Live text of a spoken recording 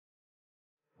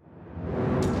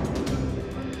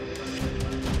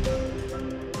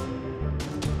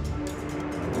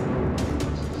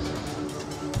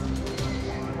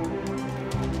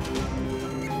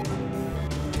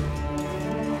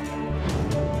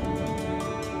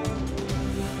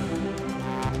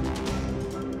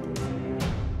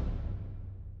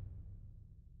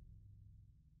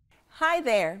Hi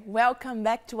there! Welcome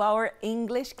back to our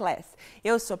English class.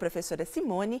 Eu sou a professora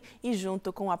Simone e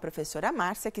junto com a professora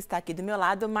Márcia, que está aqui do meu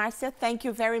lado. Márcia, thank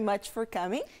you very much for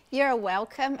coming. You're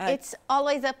welcome. It's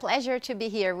always a pleasure to be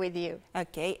here with you.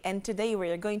 Okay, and today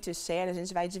we are going to share, a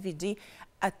gente vai dividir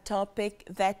a topic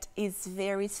that is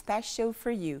very special for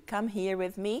you. Come here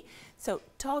with me. So,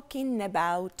 talking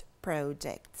about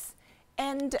projects.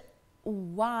 And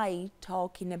why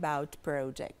talking about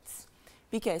projects?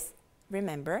 Because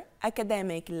remember,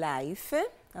 academic life,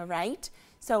 all right?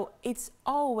 So it's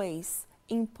always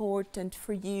important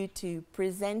for you to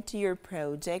present your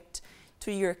project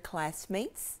to your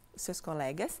classmates, seus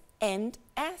colegas, and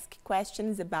ask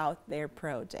questions about their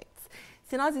projects.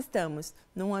 Se nós estamos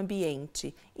num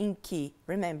ambiente em que,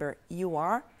 remember, you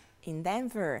are in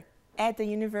Denver, at the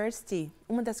University,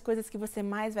 uma das coisas que você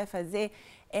mais vai fazer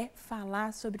é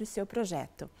falar sobre o seu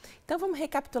projeto. Então, vamos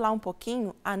recapitular um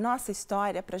pouquinho a nossa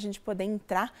história para a gente poder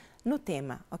entrar no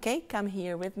tema, ok? Come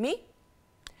here with me.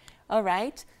 All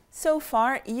right, so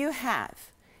far you have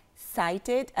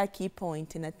cited a key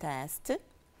point in a test,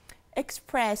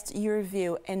 expressed your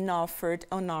view and offered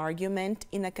an argument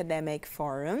in academic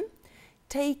forum,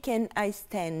 taken a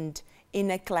stand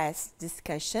in a class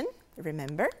discussion,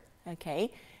 remember, okay?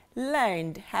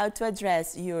 Learned how to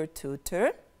address your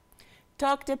tutor,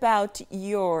 talked about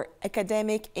your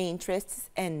academic interests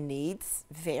and needs,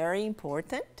 very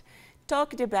important,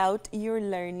 talked about your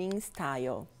learning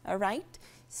style, all right?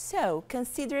 So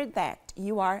consider that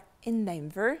you are in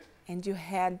Denver and you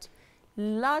had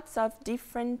lots of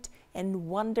different and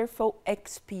wonderful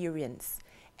experience.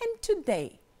 And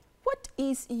today, what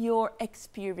is your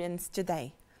experience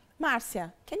today?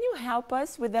 Márcia, can you help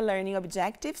us with the learning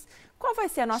objectives? Qual vai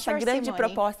ser a nossa grande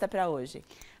proposta para hoje?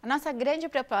 A nossa grande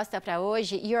proposta para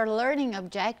hoje, your learning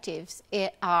objectives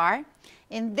are,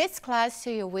 in this class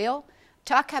you will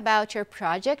talk about your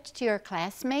project to your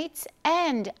classmates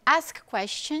and ask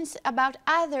questions about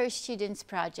other students'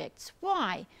 projects.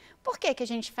 Why? Por que que a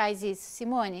gente faz isso,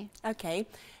 Simone? Okay,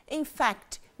 in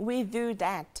fact, we do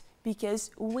that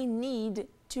because we need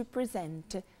to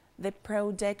present the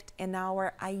project and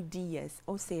our ideas,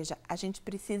 ou seja, a gente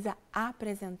precisa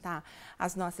apresentar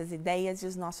as nossas ideias e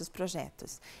os nossos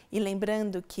projetos. E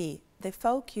lembrando que the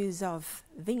focus of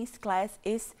this class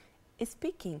is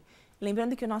speaking.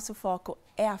 Lembrando que o nosso foco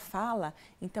é a fala,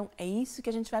 então é isso que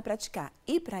a gente vai praticar.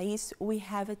 E para isso, we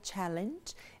have a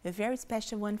challenge, a very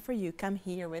special one for you. Come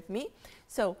here with me.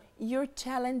 So, your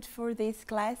challenge for this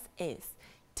class is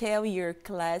tell your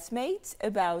classmates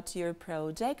about your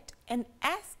project and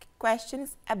ask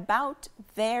questions about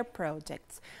their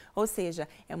projects. Ou seja,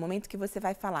 é o momento que você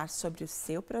vai falar sobre o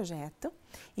seu projeto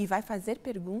e vai fazer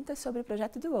perguntas sobre o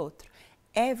projeto do outro.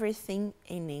 Everything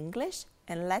in English,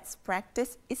 and let's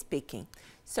practice speaking.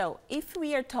 So, if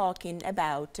we are talking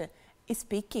about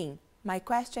speaking, my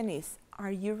question is,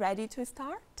 are you ready to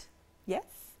start? Yes?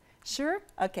 Sure?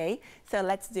 Okay, so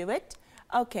let's do it.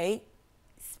 Okay,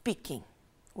 speaking.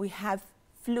 We have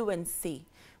fluency,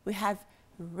 we have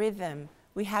rhythm,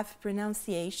 we have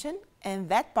pronunciation, and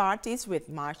that part is with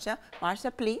Márcia.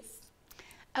 Márcia, please.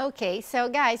 Okay, so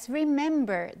guys,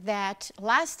 remember that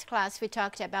last class we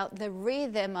talked about the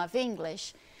rhythm of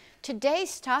English.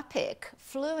 Today's topic,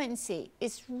 fluency,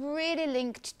 is really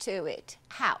linked to it.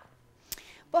 How?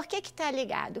 Por que que tá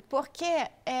ligado? Porque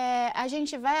a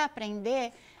gente vai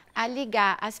aprender a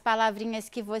ligar as palavrinhas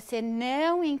que você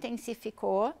não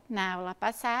intensificou na aula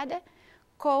passada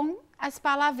com as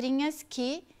palavrinhas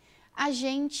que a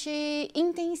gente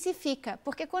intensifica,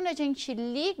 porque quando a gente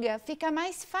liga, fica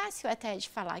mais fácil até de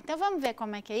falar. Então, vamos ver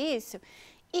como é que é isso?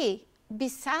 E,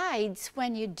 besides,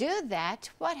 when you do that,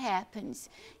 what happens?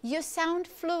 You sound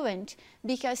fluent,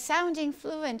 because sounding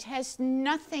fluent has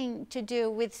nothing to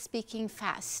do with speaking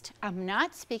fast. I'm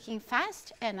not speaking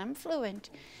fast and I'm fluent.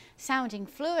 Sounding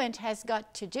fluent has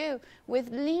got to do with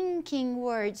linking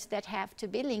words that have to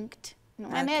be linked.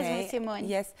 Não é mesmo,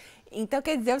 Simone? Yes. Então,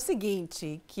 quer dizer o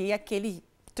seguinte, que aquele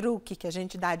truque que a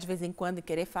gente dá de vez em quando e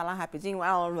querer falar rapidinho,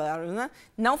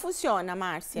 não funciona,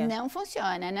 Márcia? Não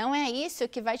funciona, não é isso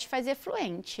que vai te fazer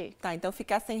fluente. Tá, então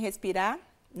ficar sem respirar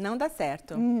não dá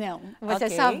certo. Não, você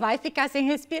só vai ficar sem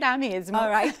respirar mesmo. All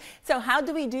right, so how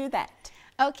do we do that?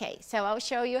 Okay, so I'll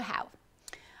show you how.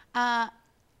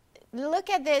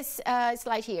 Look at this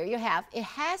slide here. You have, it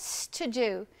has to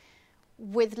do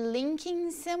with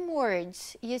linking some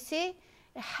words. You see?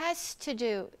 It has to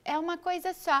do. É uma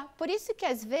coisa só. Por isso que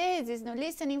às vezes no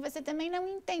listening você também não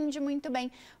entende muito bem,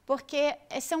 porque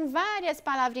são várias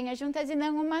palavrinhas juntas e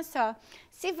não uma só.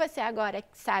 Se você agora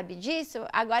sabe disso,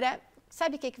 agora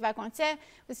sabe o que vai acontecer?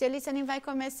 O seu listening vai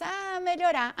começar a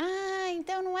melhorar. Ah,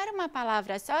 então não era uma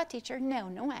palavra só, teacher? Não,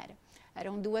 não era.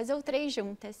 Eram 2 ou 3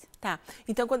 juntas. Tá.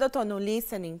 Então, quando eu estou no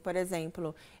listening, por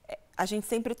exemplo, a gente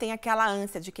sempre tem aquela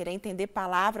ânsia de querer entender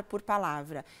palavra por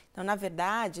palavra. Então, na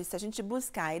verdade, se a gente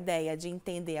buscar a ideia de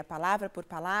entender a palavra por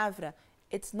palavra,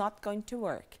 it's not going to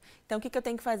work. Então, o que eu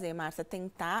tenho que fazer, Márcia?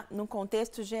 Tentar, num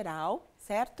contexto geral,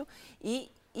 certo?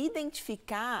 E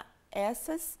identificar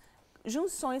essas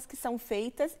junções que são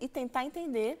feitas e tentar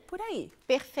entender por aí.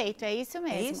 Perfeito, é isso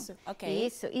mesmo. É isso? Ok.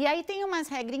 Isso. E aí tem umas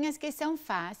regrinhas que são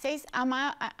fáceis,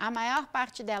 a maior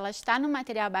parte delas está no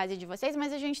material base de vocês,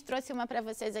 mas a gente trouxe uma para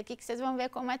vocês aqui que vocês vão ver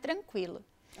como é tranquilo.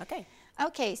 Ok.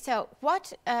 Okay, so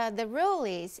what the rule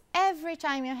is, every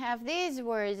time you have these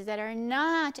words that are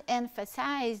not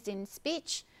emphasized in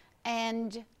speech,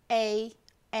 and, a,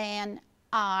 an,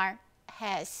 are,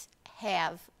 has,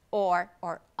 have, or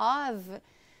of,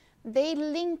 they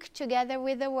link together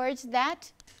with the words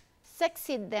that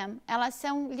succeed them. Elas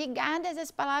são ligadas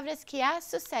às palavras que as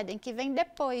sucedem, que vêm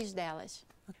depois delas.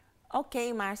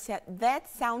 Ok, Márcia, that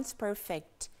sounds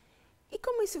perfect. E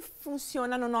como isso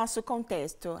funciona no nosso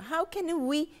contexto? How can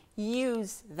we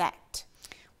use that?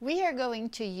 We are going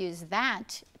to use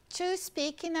that to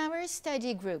speak in our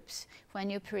study groups. When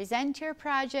you present your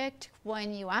project,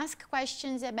 when you ask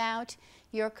questions about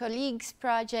your colleagues'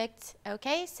 projects,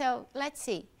 okay? So let's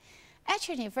see. At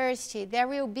university, there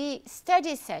will be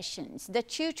study sessions, the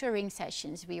tutoring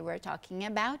sessions we were talking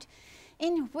about,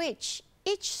 in which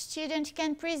each student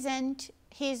can present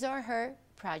his or her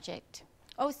project.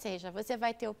 Ou seja, você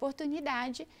vai ter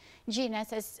oportunidade de,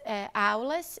 nessas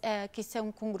aulas, que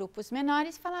são com grupos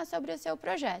menores, falar sobre o seu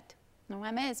projeto, não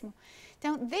é mesmo?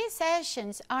 Então, these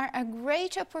sessions are a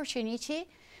great opportunity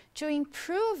to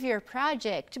improve your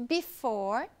project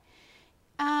before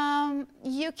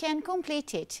you can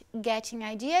complete it, getting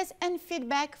ideas and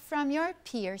feedback from your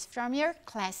peers, from your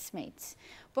classmates.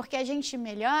 Porque a gente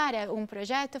melhora um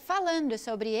projeto falando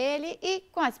sobre ele e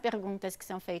com as perguntas que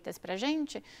são feitas para a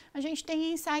gente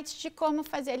tem insights de como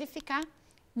fazer ele ficar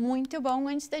muito bom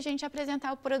antes da gente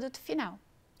apresentar o produto final.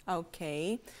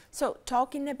 Okay, so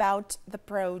talking about the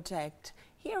project,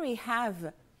 here we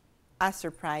have a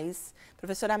surprise. A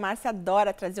professora Márcia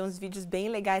adora trazer uns vídeos bem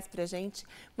legais pra gente.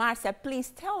 Márcia,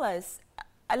 please tell us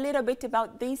a little bit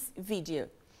about this video.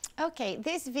 Okay,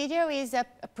 this video is a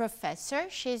professor.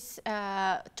 She's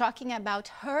talking about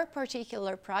her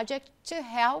particular project to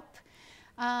help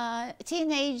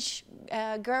teenage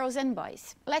girls and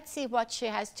boys. Let's see what she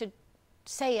has to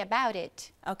say about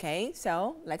it. Okay,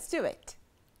 so let's do it.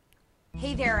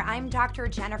 Hey there, I'm Dr.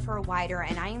 Jennifer Wider,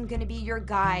 and I am going to be your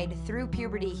guide through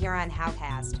puberty here on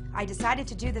Howcast. I decided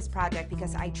to do this project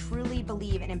because I truly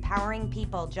believe in empowering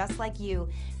people just like you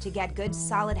to get good,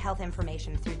 solid health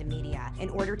information through the media in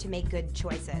order to make good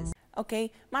choices.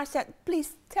 Okay, Márcia,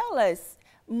 please tell us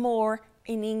more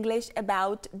in English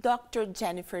about Dr.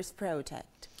 Jennifer's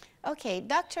project. Okay,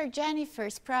 Dr.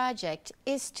 Jennifer's project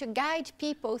is to guide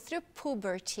people through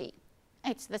puberty.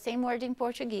 It's the same word in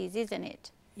Portuguese, isn't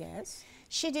it? Yes.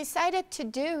 She decided to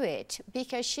do it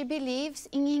because she believes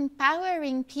in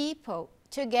empowering people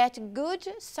to get good,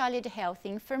 solid health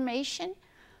information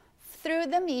through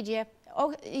the media.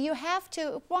 Oh, you have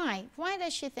to, why? Why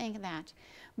does she think that?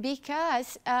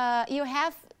 Because you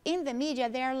have, in the media,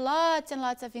 there are lots and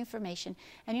lots of information,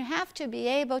 and you have to be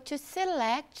able to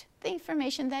select the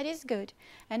information that is good.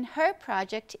 And her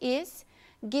project is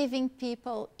giving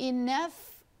people enough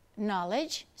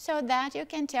knowledge so that you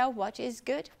can tell what is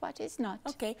good, what is not.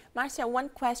 Okay, Márcia, one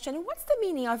question. What's the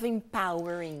meaning of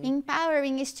empowering?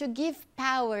 Empowering is to give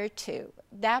power to.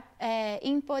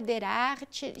 Empoderar,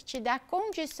 te dá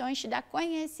condições, te dá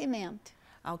conhecimento.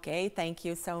 Okay, thank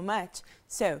you so much.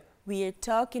 So, we are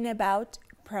talking about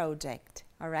project,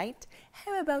 all right?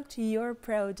 How about your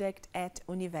project at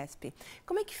Univesp?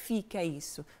 Como é que fica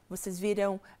isso? Vocês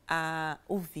viram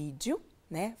o vídeo,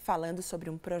 né, falando sobre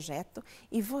um projeto,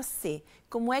 e você,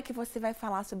 como é que você vai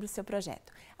falar sobre o seu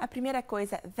projeto? A primeira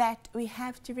coisa, that we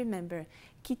have to remember,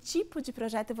 que tipo de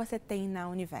projeto você tem na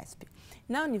Univesp?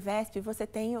 Na Univesp você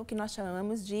tem o que nós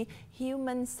chamamos de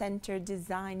Human Centered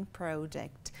Design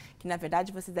Project, que na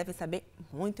verdade vocês devem saber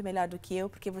muito melhor do que eu,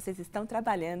 porque vocês estão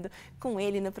trabalhando com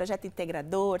ele no projeto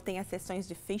integrador, tem as sessões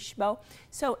de fishbowl.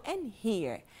 So, and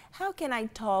here, how can I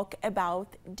talk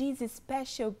about this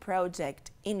special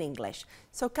project in English?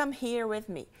 So come here with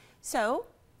me. So,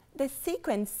 the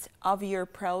sequence of your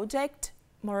project,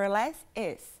 more or less,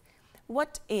 is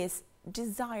what is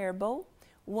desirable,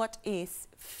 what is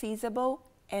feasible,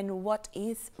 and what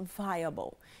is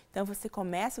viable. Então, você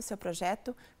começa o seu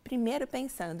projeto primeiro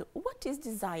pensando, what is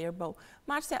desirable?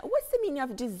 Márcia, what's the meaning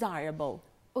of desirable?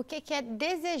 O que é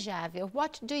desejável?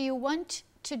 What do you want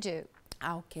to do?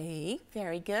 Okay,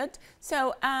 very good.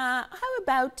 So, how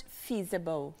about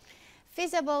feasible?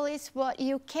 Feasible is what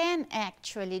you can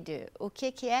actually do. O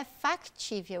que é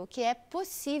factível, o que é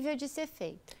possível de ser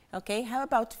feito. Okay, how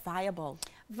about viable?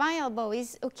 Viable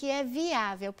is o que é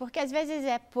viável, porque às vezes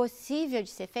é possível de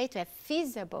ser feito, é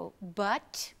feasible,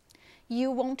 but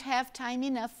you won't have time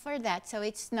enough for that, so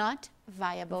it's not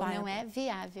viable. Não é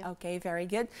viável. Okay, very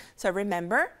good. So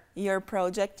remember, your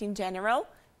project in general,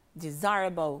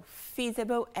 desirable,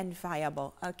 feasible, and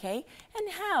viable, okay? And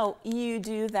how you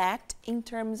do that in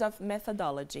terms of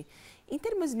methodology. Em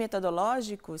termos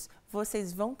metodológicos,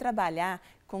 vocês vão trabalhar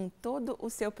com todo o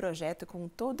seu projeto, com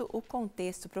todo o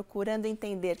contexto, procurando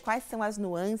entender quais são as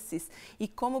nuances e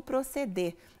como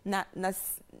proceder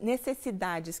nas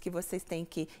necessidades que vocês têm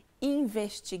que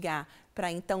investigar para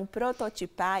então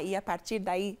prototipar e a partir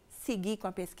daí seguir com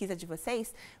a pesquisa de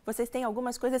vocês. Vocês têm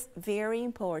algumas coisas very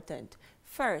important.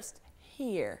 First,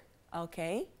 hear,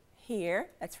 okay? Hear,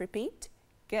 let's repeat.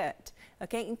 Good,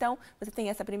 ok? Então, você tem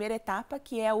essa primeira etapa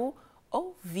que é o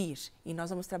ouvir. E nós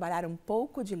vamos trabalhar um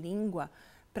pouco de língua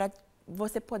para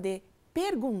você poder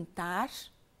perguntar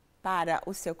para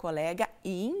o seu colega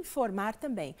e informar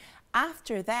também.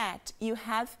 After that, you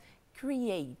have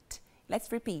create. Let's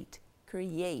repeat.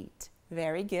 Create.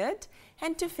 Very good.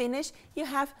 And to finish, you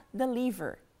have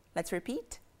deliver. Let's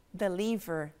repeat.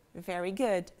 Deliver. Very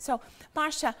good. So,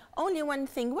 Márcia, only one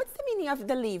thing. What's the meaning of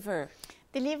deliver?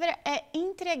 Deliver é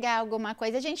entregar alguma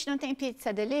coisa. A gente não tem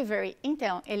pizza delivery?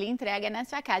 Então, ele entrega na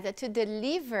sua casa. To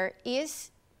deliver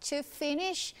is to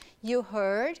finish. You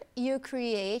heard, you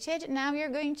created, now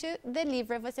you're going to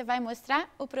deliver. Você vai mostrar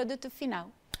o produto final.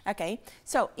 Okay,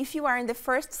 so if you are in the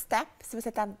first step, se você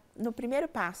está no primeiro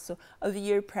passo of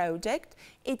your project,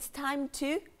 it's time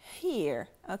to hear,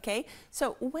 okay?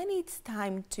 So when it's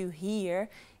time to hear,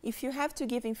 if you have to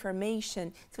give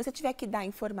information, se você tiver que dar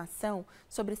informação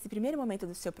sobre esse primeiro momento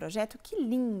do seu projeto, que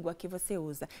língua que você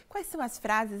usa? Quais são as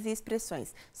frases e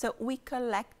expressões? So we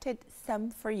collected some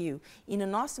for you. E no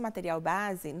nosso material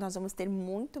base, nós vamos ter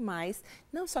muito mais,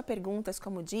 não só perguntas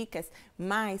como dicas,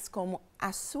 mas como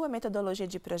a sua metodologia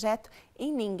de projeto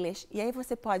em inglês. E aí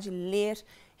você pode ler,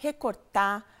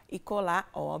 recortar e colar,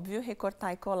 óbvio,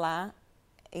 recortar e colar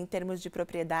em termos de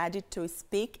propriedade, to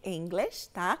speak English,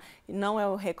 tá? Não é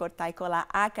o recortar e colar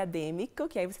acadêmico,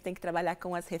 que aí você tem que trabalhar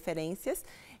com as referências.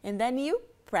 And then you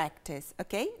practice,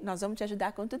 ok? Nós vamos te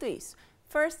ajudar com tudo isso.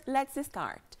 First, let's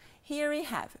start. Here we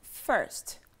have,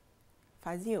 first,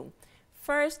 fase 1.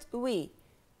 First, we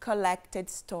collected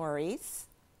stories.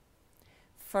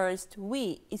 First,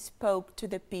 we spoke to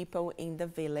the people in the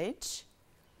village.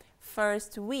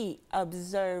 First, we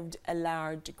observed a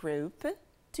large group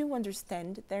to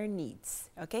understand their needs,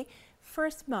 okay?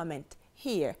 First moment,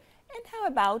 here. And how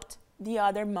about the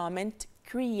other moment,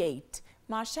 create?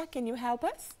 Márcia, can you help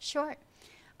us? Sure.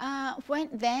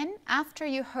 Then, after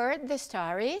you heard the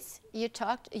stories,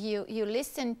 you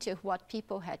listened to what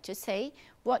people had to say,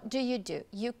 what do?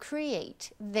 You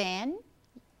create. Then,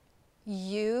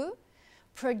 you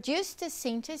produce the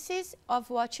synthesis of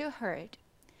what you heard.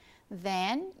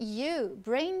 Then, you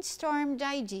brainstormed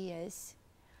ideas.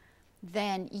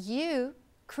 Then you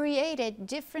created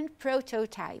different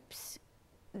prototypes.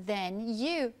 Then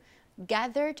you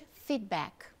gathered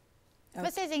feedback. Okay.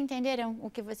 Vocês entenderam o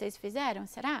que vocês fizeram?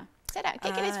 Será? O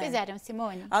que eles fizeram,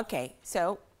 Simone? Okay,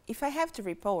 so if I have to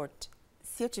report,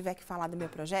 se eu tiver que falar do meu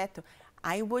projeto,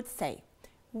 I would say,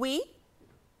 we,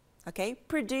 okay,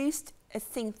 produced a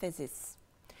synthesis.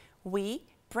 We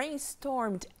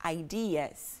brainstormed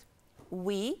ideas.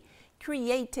 We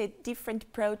created different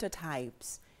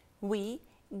prototypes. We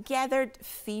gathered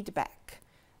feedback.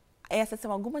 Essas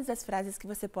são algumas das frases que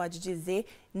você pode dizer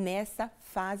nessa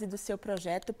fase do seu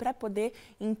projeto para poder,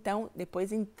 então,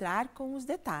 depois entrar com os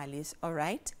detalhes,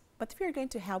 alright? But we're going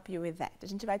to help you with that. A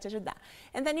gente vai te ajudar.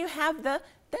 And then you have the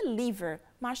deliver.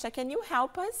 Márcia, can you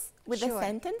help us with the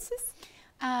sentences?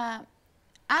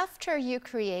 After you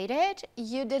created,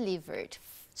 you delivered.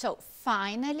 So,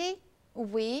 finally,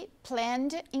 we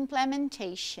planned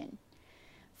implementation.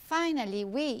 Finally,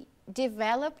 we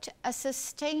developed a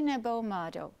sustainable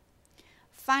model.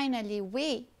 Finally,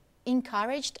 we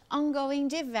encouraged ongoing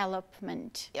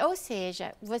development. Ou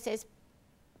seja, vocês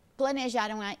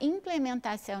planejaram a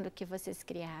implementação do que vocês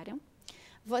criaram,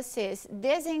 vocês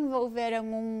desenvolveram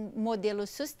um modelo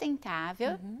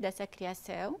sustentável dessa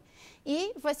criação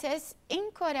e vocês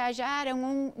encorajaram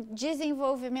um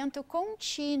desenvolvimento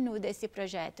contínuo desse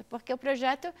projeto, porque o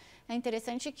projeto é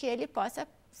interessante que ele possa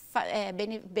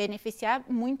beneficiar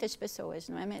muitas pessoas,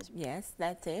 não é mesmo? Yes,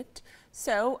 that's it.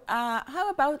 So, how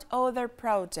about other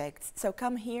projects? So,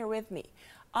 come here with me.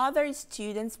 other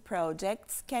students'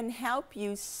 projects can help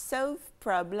you solve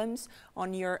problems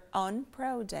on your own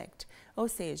project. Ou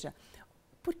seja,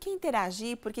 por que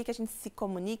interagir, por que a gente se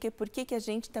comunica e por que a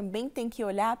gente também tem que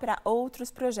olhar para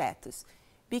outros projetos?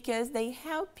 Because they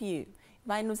help you.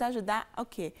 Vai nos ajudar a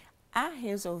quê? A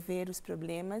resolver os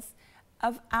problemas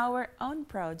of our own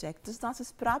project, dos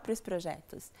nossos próprios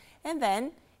projetos. And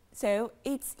then, so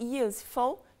it's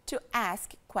useful to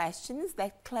ask questions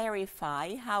that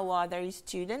clarify how other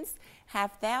students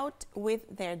have dealt with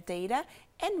their data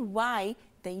and why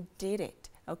they did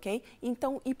it, ok?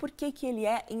 Então, e por que ele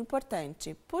é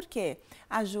importante? Porque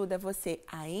ajuda você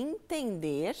a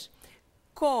entender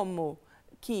como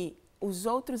que os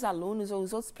outros alunos ou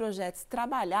os outros projetos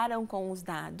trabalharam com os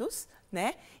dados,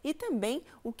 né? E também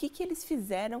o que eles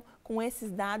fizeram com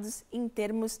esses dados em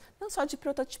termos não só de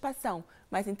prototipação,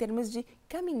 mas em termos de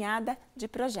caminhada de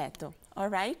projeto.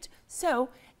 Alright? So,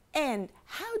 and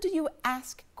how do you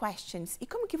ask questions? E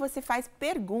como que você faz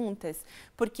perguntas?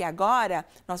 Porque agora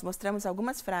nós mostramos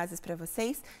algumas frases para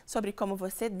vocês sobre como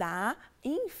você dá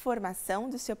informação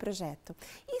do seu projeto.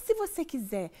 E se você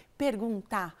quiser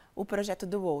perguntar o projeto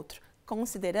do outro,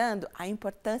 considerando a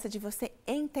importância de você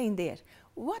entender.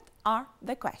 What are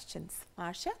the questions?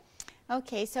 Márcia?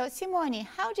 Okay, so Simone,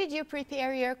 how did you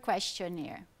prepare your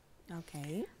questionnaire?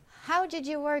 Okay. How did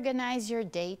you organize your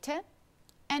data?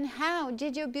 And how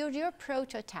did you build your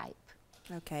prototype?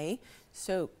 Okay,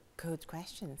 so good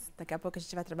questions. Daqui a pouco a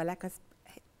gente vai trabalhar com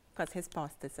as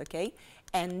respostas, okay?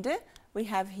 And we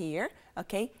have here,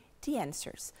 okay, the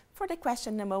answers. For the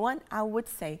question number 1, I would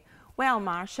say, well,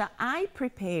 Márcia, I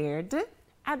prepared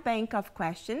a bank of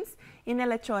questions in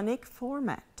electronic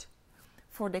format.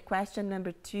 For the question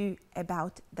number 2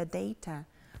 about the data,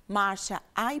 Márcia,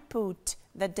 I put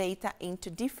the data into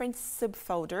different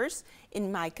subfolders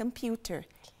in my computer.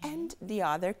 Okay. And the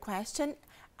other question,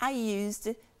 I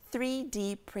used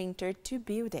 3D printer to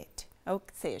build it. Ou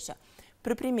seja,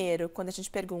 para o primeiro, quando a gente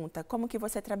pergunta como que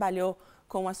você trabalhou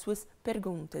com as suas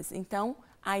perguntas, então,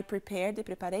 I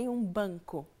preparei um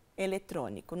banco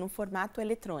eletrônico, num formato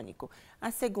eletrônico. A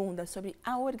segunda, sobre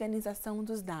a organização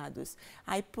dos dados.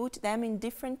 I put them in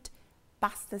different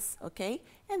pastas, ok?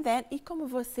 And then, e como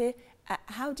você,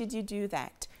 how did you do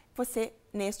that? Você,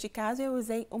 neste caso, eu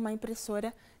usei uma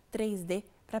impressora 3D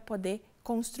para poder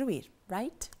construir,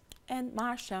 right? And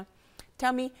Márcia,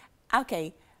 tell me,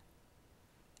 okay,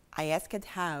 I asked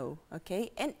how,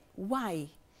 okay? And why?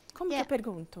 Como que eu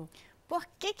pergunto? Por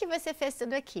que você fez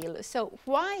tudo aquilo? So,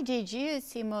 why did you,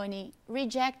 Simone,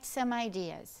 reject some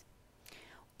ideas?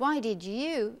 Why did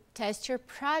you test your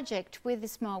project with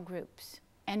small groups?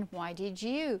 And why did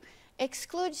you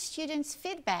exclude students'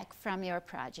 feedback from your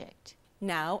project?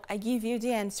 Now, I give you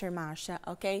the answer, Márcia,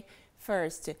 okay?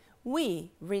 First,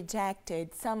 we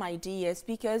rejected some ideas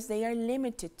because they are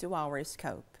limited to our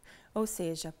scope. Ou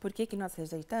seja, por que nós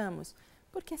rejeitamos?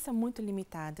 Porque são muito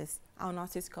limitadas ao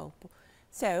nosso escopo.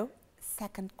 So,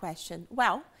 second question.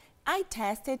 Well, I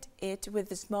tested it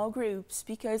with small groups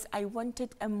because I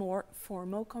wanted a more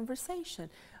formal conversation.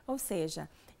 Ou seja,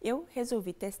 eu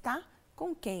resolvi testar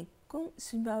com quem? Com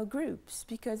small groups,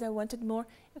 because I wanted more,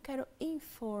 eu quero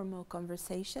informal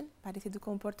conversation, parecido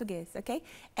com o português, okay?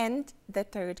 And the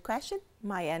third question,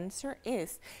 my answer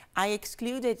is, I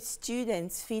excluded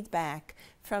students' feedback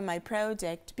from my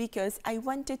project because I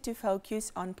wanted to focus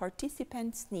on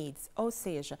participants' needs. Ou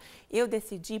seja, eu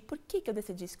decidi, por que eu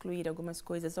decidi excluir algumas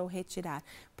coisas ou retirar?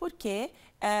 Porque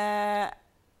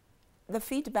the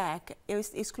feedback, eu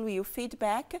excluí o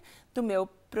feedback do meu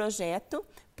projeto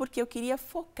porque eu queria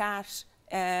focar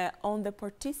on the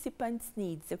participants'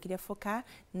 needs. Eu queria focar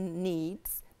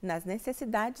needs nas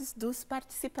necessidades dos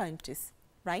participantes,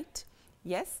 right?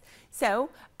 Yes? So,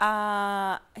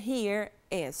 here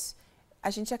is. A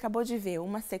gente acabou de ver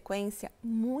uma sequência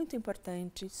muito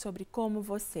importante sobre como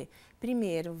você,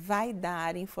 primeiro, vai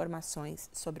dar informações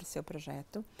sobre o seu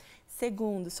projeto.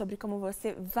 Segundo, sobre como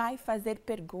você vai fazer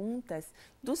perguntas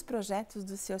dos projetos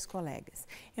dos seus colegas.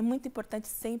 É muito importante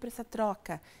sempre essa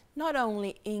troca, not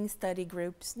only in study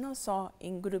groups, não só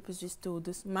em grupos de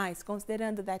estudos, mas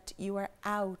considerando that you are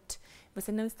out,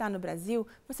 você não está no Brasil,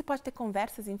 você pode ter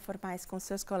conversas informais com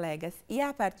seus colegas e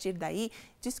a partir daí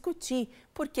discutir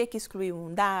por que excluiu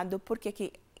um dado, por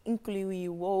que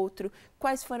incluiu o outro,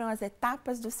 quais foram as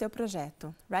etapas do seu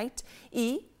projeto, right?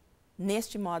 E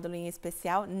neste módulo em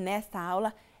especial, nesta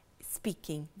aula,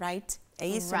 speaking, right? É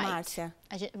isso, Right. Márcia?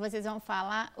 Vocês vão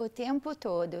falar o tempo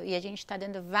todo e a gente está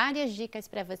dando várias dicas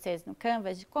para vocês no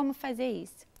Canvas de como fazer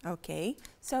isso. Ok,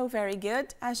 so very good.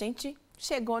 A gente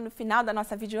chegou no final da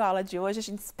nossa videoaula de hoje. A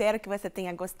gente espera que você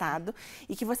tenha gostado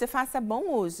e que você faça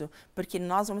bom uso, porque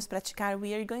nós vamos praticar,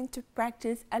 we are going to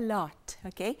practice a lot,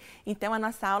 ok? Então a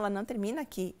nossa aula não termina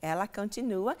aqui, ela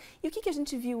continua. E o que a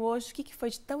gente viu hoje, o que foi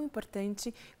de tão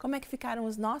importante, como é que ficaram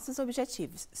os nossos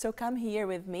objetivos? So come here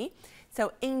with me.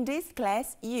 So in this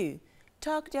class, you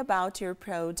talked about your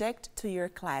project to your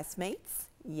classmates.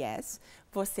 Yes,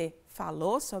 você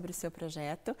falou sobre o seu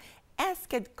projeto.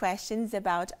 Asked questions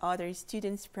about other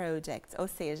students' projects, ou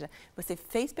seja, você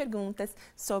fez perguntas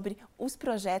sobre os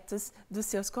projetos dos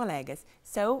seus colegas.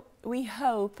 So, we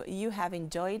hope you have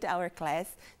enjoyed our class.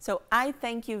 So, I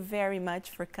thank you very much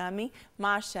for coming.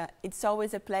 Márcia, it's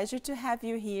always a pleasure to have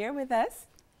you here with us.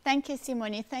 Thank you,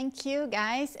 Simone. Thank you,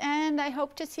 guys, and I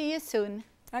hope to see you soon.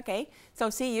 Okay,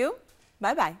 so see you.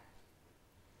 Bye-bye.